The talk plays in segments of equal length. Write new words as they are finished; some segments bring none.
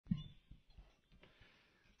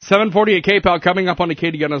7:40 at KPAL coming up on the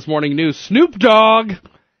Katie Gunnis Morning News. Snoop Dogg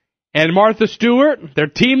and Martha Stewart, they're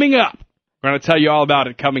teaming up. We're going to tell you all about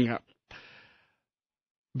it coming up.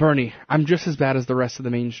 Bernie, I'm just as bad as the rest of the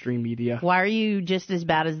mainstream media. Why are you just as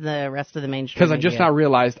bad as the rest of the mainstream media? Because I just now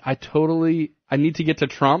realized I need to get to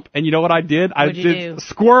Trump. And you know what I did? What'd you do?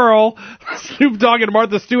 Squirrel, Snoop Dogg and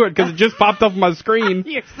Martha Stewart, because it just popped up on my screen.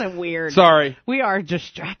 You're so weird. Sorry. We are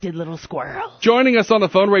distracted little squirrels. Joining us on the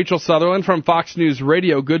phone, Rachel Sutherland from Fox News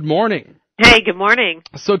Radio. Good morning. Hey, good morning.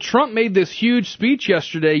 So Trump made this huge speech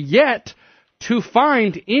yesterday, yet to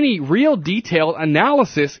find any real detailed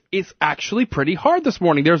analysis is actually pretty hard this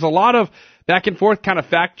morning. There's a lot of back and forth kind of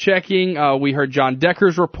fact-checking. We heard John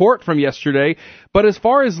Decker's report from yesterday. But as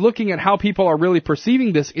far as looking at how people are really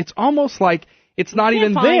perceiving this, it's almost like it's not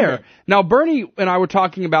even there. Now, Bernie and I were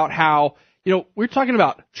talking about how, we're talking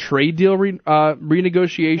about trade deal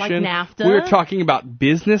renegotiation. Like NAFTA? We were talking about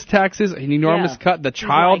business taxes, an enormous cut, the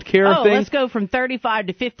child care thing. Let's go from 35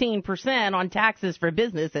 to 15% on taxes for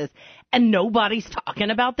businesses. And nobody's talking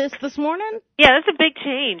about this morning? Yeah, that's a big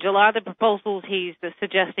change. A lot of the proposals he's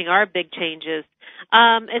suggesting are big changes.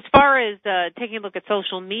 As far as taking a look at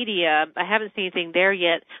social media, I haven't seen anything there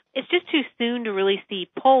yet. It's just too soon to really see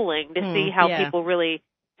polling to see how people really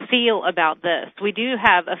feel about this. We do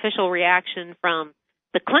have official reaction from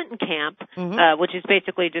the Clinton camp, which is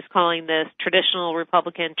basically just calling this traditional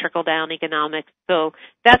Republican trickle-down economics. So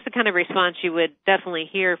that's the kind of response you would definitely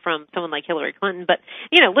hear from someone like Hillary Clinton. But,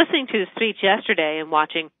 listening to the speech yesterday and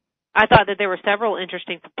watching, I thought that there were several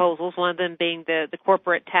interesting proposals, one of them being the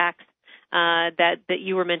corporate tax that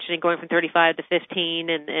you were mentioning, going from 35 to 15,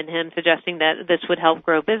 and him suggesting that this would help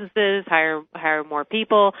grow businesses, hire more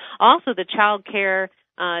people. Also, the child care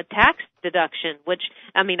tax deduction, which,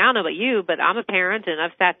 I don't know about you, but I'm a parent, and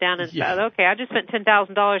I've sat down and said, okay, I just spent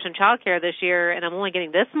 $10,000 in child care this year, and I'm only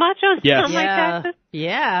getting this much on my taxes?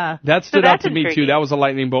 Yeah. That stood out to me, too. That was a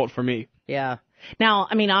lightning bolt for me. Yeah. Now,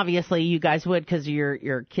 obviously you guys would because of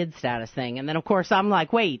your kid status thing. And then, of course, I'm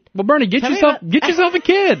like, wait. Well, Bernie, get yourself a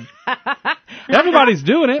kid. Everybody's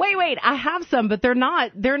doing it. Wait. I have some, but they're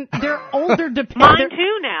not. They're older. Mine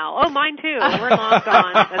too now. Oh, mine too. We're long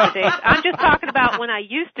gone as a days. I'm just talking about when I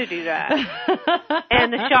used to do that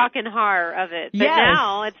and the shock and horror of it. But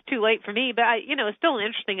now it's too late for me. But, it's still an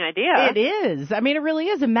interesting idea. It is. It really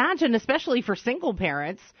is. Imagine, especially for single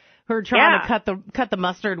parents who are trying to cut the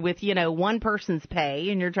mustard with, one person's pay,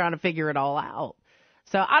 and you're trying to figure it all out.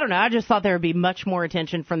 So, I don't know. I just thought there would be much more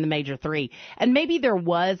attention from the major three. And maybe there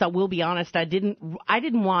was. I will be honest. I didn't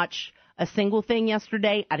watch a single thing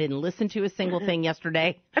yesterday. I didn't listen to a single thing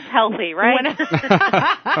yesterday. That's healthy, right?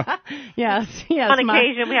 Yes. On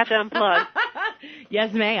occasion, we have to unplug.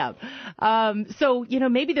 Yes, ma'am. So,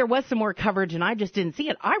 maybe there was some more coverage, and I just didn't see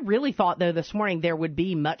it. I really thought, though, this morning there would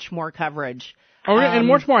be much more coverage. And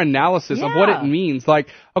much more analysis of what it means. Like,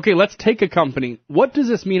 okay, let's take a company. What does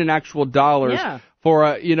this mean in actual dollars for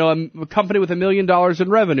a company with $1 million in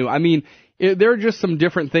revenue? There are just some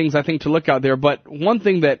different things I think to look out there. But one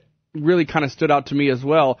thing that really kind of stood out to me as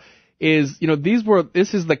well is,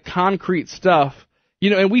 this is the concrete stuff.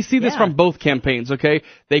 And we see this from both campaigns, okay?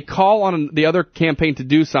 They call on the other campaign to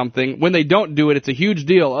do something. When they don't do it, it's a huge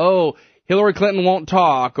deal. Oh, Hillary Clinton won't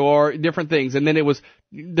talk, or different things. And then it was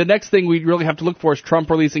the next thing we really have to look for is Trump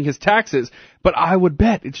releasing his taxes. But I would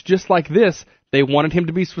bet it's just like this. They wanted him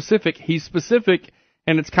to be specific. He's specific,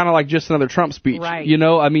 and it's kind of like just another Trump speech. Right.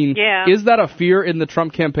 Is that a fear in the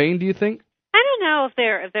Trump campaign, do you think? I don't know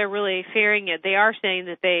if they're really fearing it. They are saying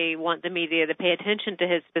that they want the media to pay attention to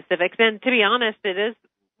his specifics. And to be honest, it is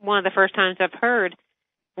one of the first times I've heard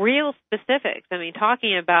real specifics.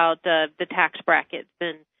 Talking about the tax brackets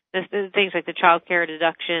and things like the child care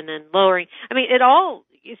deduction and lowering.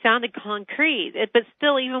 It sounded concrete. But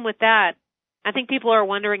still, even with that, I think people are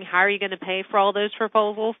wondering, how are you going to pay for all those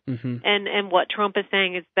proposals? Mm-hmm. And what Trump is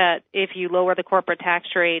saying is that if you lower the corporate tax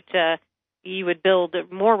rate, you would build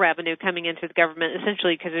more revenue coming into the government,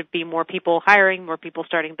 essentially because there'd be more people hiring, more people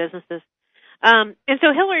starting businesses. And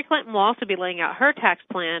so Hillary Clinton will also be laying out her tax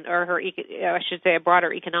plan, or a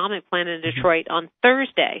broader economic plan in Detroit on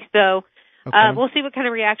Thursday. So we'll see what kind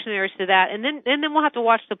of reaction there is to that. And then we'll have to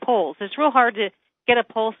watch the polls. It's real hard to get a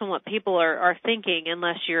pulse on what people are thinking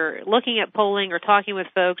unless you're looking at polling or talking with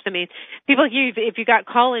folks. People like you, if you got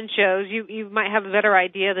call-in shows, you might have a better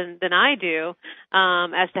idea than I do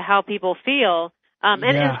as to how people feel. And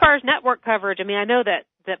as far as network coverage, I know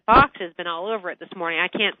that Fox has been all over it this morning.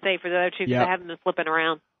 I can't say for the other two because I haven't been flipping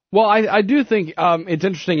around. Well, I do think it's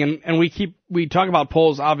interesting, and we talk about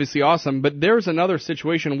polls, obviously awesome, but there's another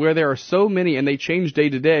situation where there are so many, and they change day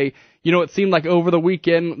to day. It seemed like over the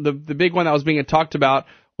weekend, the big one that was being talked about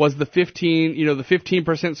was the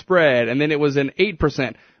 15% spread, and then it was an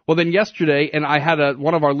 8%. Well, then yesterday, and I had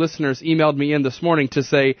one of our listeners emailed me in this morning to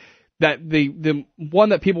say that the one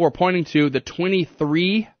that people were pointing to, the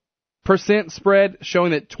 23% spread,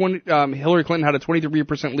 showing that Hillary Clinton had a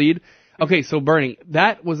 23% lead. Okay, so Bernie,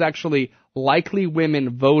 that was actually likely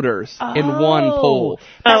women voters in one poll.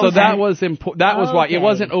 So that was that was why it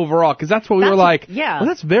wasn't overall, because that's what we were like. Yeah, well,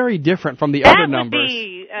 that's very different from the other numbers. That would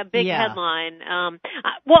be a big headline.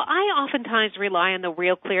 Well, I oftentimes rely on the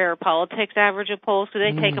Real Clear Politics average of polls, because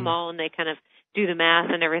they take them all and they kind of do the math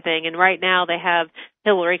and everything. And right now they have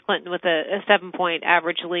Hillary Clinton with a 7-point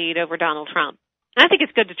average lead over Donald Trump. And I think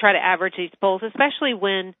it's good to try to average these polls, especially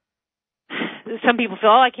when some people feel,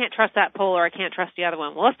 I can't trust that poll or I can't trust the other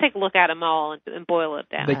one. Well, let's take a look at them all and boil it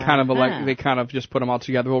down. They kind of just put them all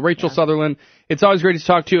together. Well, Rachel Sutherland, it's always great to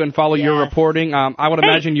talk to you and follow your reporting. I would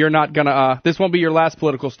imagine you're not gonna. This won't be your last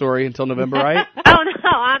political story until November, right? Oh no,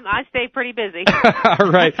 I stay pretty busy. All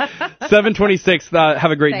right, 7:26.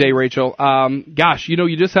 Have a great day, Rachel. Gosh,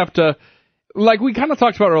 you just have to. Like we kind of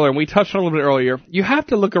talked about earlier, and we touched on a little bit earlier, you have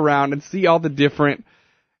to look around and see all the different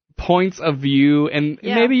points of view, and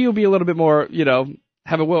maybe you'll be a little bit more,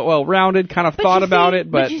 have a well-rounded kind of thought about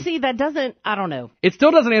it. But you see, that doesn't, I don't know. It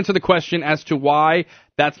still doesn't answer the question as to why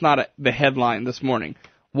that's not the headline this morning.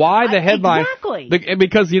 Why the headline? Exactly.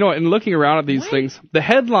 Because, in looking around at these things, the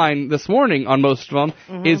headline this morning on most of them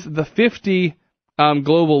is the 50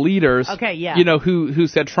 global leaders, who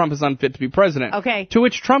said Trump is unfit to be president. Okay. To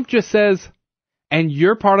which Trump just says, and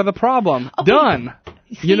you're part of the problem. Okay. Done.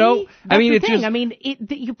 See, it's just...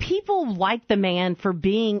 people like the man for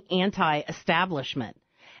being anti-establishment.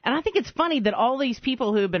 And I think it's funny that all these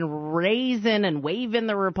people who have been raising and waving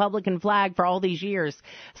the Republican flag for all these years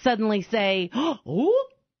suddenly say, oh,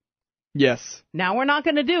 yes, now we're not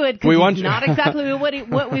going to do it because it's not exactly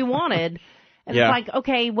what we wanted. And it's like,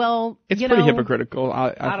 okay, well, it's pretty hypocritical.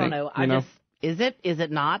 I don't know. Is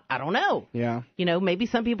it not? I don't know. Yeah. Maybe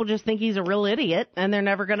some people just think he's a real idiot and they're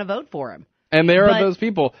never going to vote for him. And there are those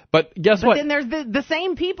people. But guess what? But then there's the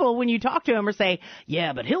same people when you talk to them or say,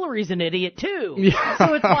 yeah, but Hillary's an idiot too. Yeah.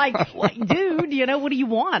 So it's like, dude, what do you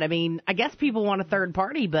want? I mean, I guess people want a third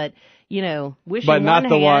party, but, wish in one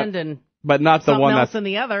hand and but not the one that's in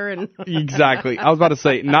the other. And exactly. I was about to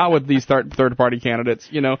say, not with these third party candidates.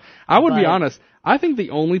 I would be honest. I think the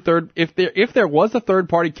only if there was a third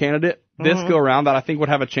party candidate this go around that I think would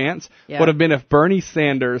have a chance would have been if Bernie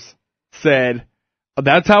Sanders said,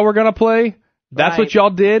 that's how we're going to play. That's what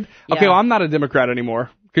y'all did. Okay, well, I'm not a Democrat anymore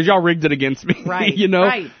because y'all rigged it against me. Right.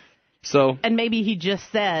 Right. So. And maybe he just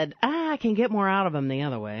said, I can get more out of him the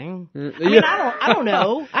other way. I don't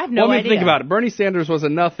know. I have no idea. Think about it. Bernie Sanders was a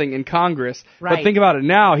nothing in Congress. Right. But think about it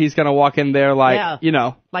now. He's going to walk in there like,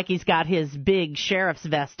 like he's got his big sheriff's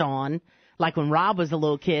vest on, like when Rob was a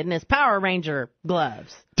little kid, and his Power Ranger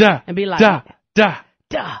gloves. And be like, I'm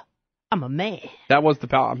a man. That was the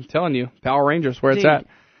power. I'm telling you, Power Rangers, where it's at.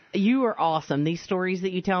 You are awesome. These stories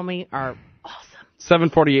that you tell me are awesome.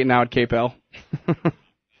 7:48 now at KPEL.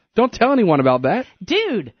 Don't tell anyone about that.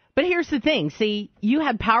 Dude, but here's the thing. See, you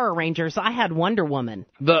had Power Rangers. I had Wonder Woman.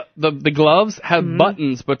 The gloves have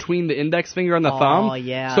buttons between the index finger and the thumb. Oh,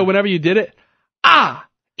 yeah. So whenever you did it, so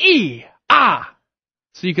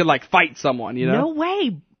you could, fight someone, No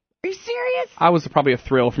way. Are you serious? I was probably a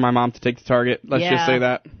thrill for my mom to take to Target. Let's just say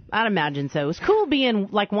that. I'd imagine so. It was cool being,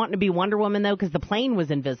 wanting to be Wonder Woman, though, because the plane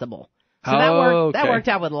was invisible. So that worked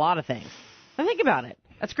out with a lot of things. Now think about it.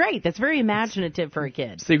 That's great. That's very imaginative for a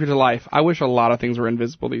kid. Secret to life. I wish a lot of things were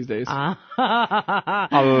invisible these days. A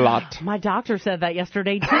lot. My doctor said that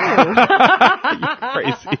yesterday, too. You're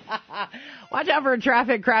crazy. Watch out for a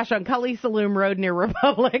traffic crash on Cully Saloom Road near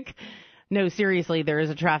Republic. No, seriously, there is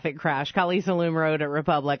a traffic crash. Cully Saloom Road at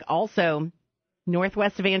Republic. Also,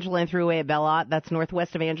 northwest of Angela and Thruway at Bellot. That's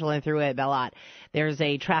northwest of Angela and Thruway at Bellot. There's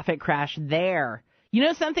a traffic crash there. You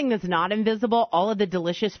know something that's not invisible? All of the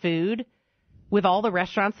delicious food with all the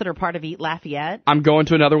restaurants that are part of Eat Lafayette. I'm going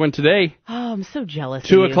to another one today. Oh, I'm so jealous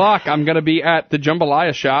 2 of you. o'clock, I'm going to be at the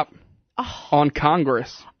Jambalaya shop on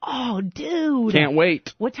Congress. Oh, dude. Can't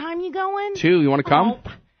wait. What time you going? 2. You want to come?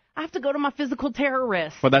 Oh, I have to go to my physical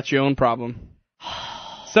terrorist. Well, that's your own problem.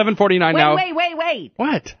 7:49 now. Wait.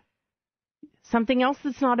 What? Something else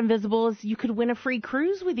that's not invisible is you could win a free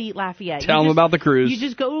cruise with Eat Lafayette. Tell them about the cruise. You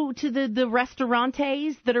just go to the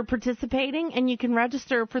restaurantes that are participating, and you can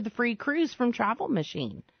register for the free cruise from Travel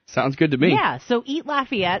Machine. Sounds good to me. Yeah, so Eat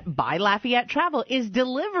Lafayette by Lafayette Travel is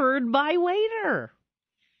delivered by waiter.